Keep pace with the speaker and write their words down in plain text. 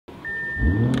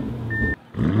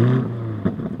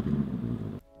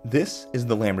This is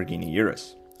the Lamborghini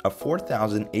URUS, a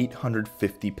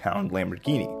 4,850-pound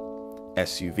Lamborghini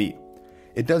SUV.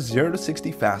 It does 0 to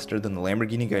 60 faster than the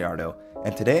Lamborghini Gallardo,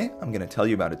 and today I'm going to tell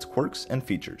you about its quirks and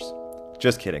features.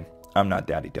 Just kidding, I'm not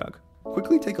Daddy Doug.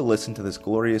 Quickly take a listen to this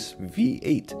glorious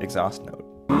V8 exhaust note.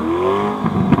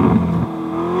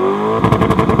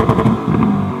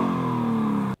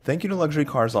 Thank you to Luxury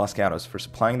Cars Los Gatos for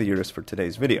supplying the URUS for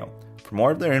today's video. For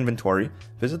more of their inventory,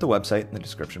 visit the website in the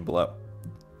description below.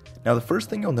 Now the first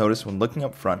thing you'll notice when looking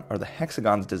up front are the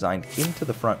hexagons designed into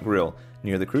the front grille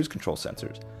near the cruise control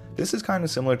sensors. This is kind of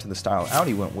similar to the style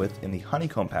Audi went with in the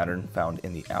honeycomb pattern found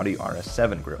in the Audi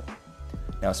Rs7 grille.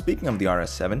 Now speaking of the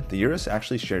Rs7, the URUS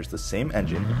actually shares the same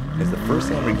engine as the first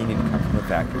Lamborghini to come from the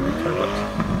factory with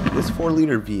turbos. This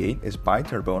 4-liter V8 is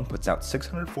bi-turbo and puts out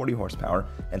 640 horsepower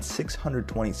and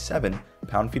 627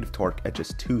 pound-feet of torque at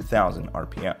just 2,000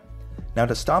 RPM. Now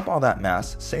to stop all that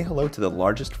mass, say hello to the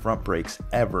largest front brakes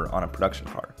ever on a production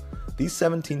car. These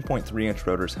 17.3-inch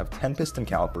rotors have 10 piston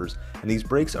calipers, and these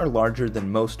brakes are larger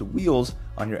than most wheels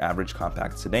on your average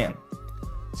compact sedan.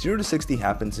 0 to 60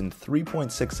 happens in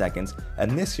 3.6 seconds,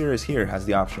 and this URUS here has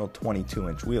the optional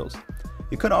 22-inch wheels.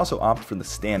 You could also opt for the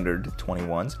standard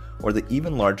 21s or the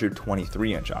even larger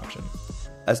 23-inch option.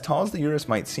 As tall as the URUS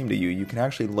might seem to you, you can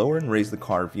actually lower and raise the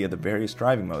car via the various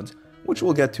driving modes, which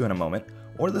we'll get to in a moment,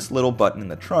 or this little button in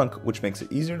the trunk, which makes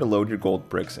it easier to load your gold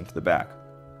bricks into the back.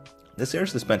 This air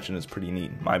suspension is pretty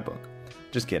neat in my book.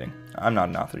 Just kidding, I'm not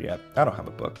an author yet, I don't have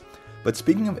a book. But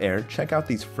speaking of air, check out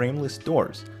these frameless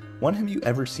doors. When have you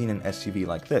ever seen an SUV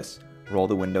like this? Roll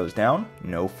the windows down,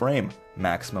 no frame,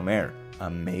 maximum air,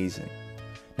 amazing.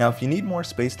 Now if you need more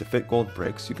space to fit gold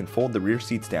bricks, you can fold the rear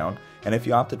seats down, and if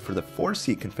you opted for the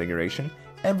 4-seat configuration,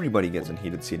 everybody gets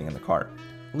unheated seating in the car.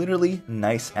 Literally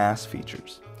nice ass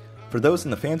features. For those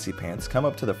in the fancy pants, come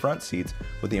up to the front seats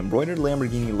with the embroidered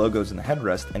Lamborghini logos in the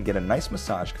headrest and get a nice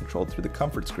massage controlled through the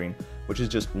comfort screen, which is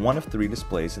just one of 3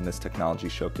 displays in this technology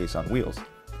showcase on wheels.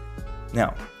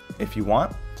 Now, if you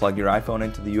want, plug your iPhone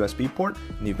into the USB port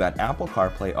and you've got Apple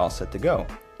CarPlay all set to go.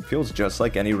 It feels just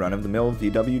like any run-of-the-mill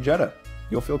VW Jetta.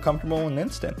 You'll feel comfortable in an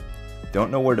instant.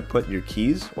 Don't know where to put your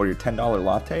keys or your $10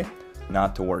 latte?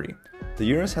 Not to worry. The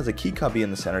URUS has a key cubby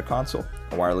in the center console,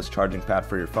 a wireless charging pad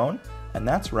for your phone, and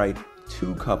that's right,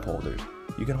 2 cup holders.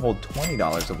 You can hold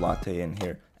 $20 of latte in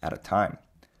here at a time.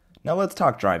 Now let's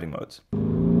talk driving modes.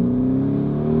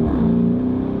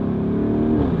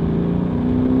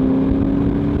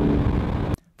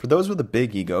 For those with a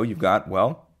big ego, you've got,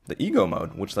 well, the ego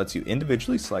mode, which lets you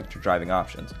individually select your driving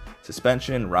options: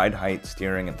 suspension, ride height,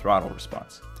 steering, and throttle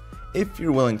response. If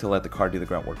you're willing to let the car do the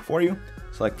grunt work for you,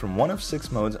 select from one of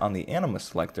 6 modes on the Anima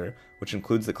selector, which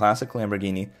includes the classic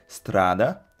Lamborghini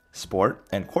Strada, Sport,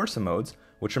 and Corsa modes,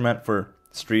 which are meant for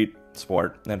street,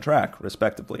 sport, and track,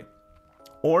 respectively.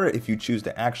 Or if you choose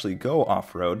to actually go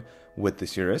off-road with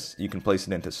this URUS, you can place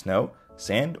it into snow,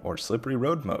 sand, or slippery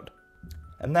road mode.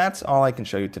 And that's all I can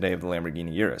show you today of the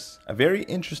Lamborghini URUS, a very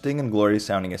interesting and glorious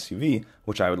sounding SUV,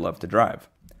 which I would love to drive.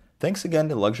 Thanks again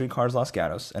to Luxury Cars Los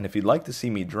Gatos, and if you'd like to see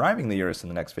me driving the URUS in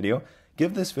the next video,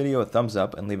 give this video a thumbs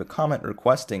up and leave a comment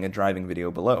requesting a driving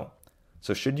video below.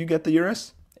 So should you get the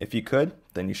URUS? If you could,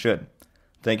 then you should.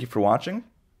 Thank you for watching,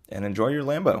 and enjoy your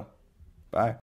Lambo. Bye.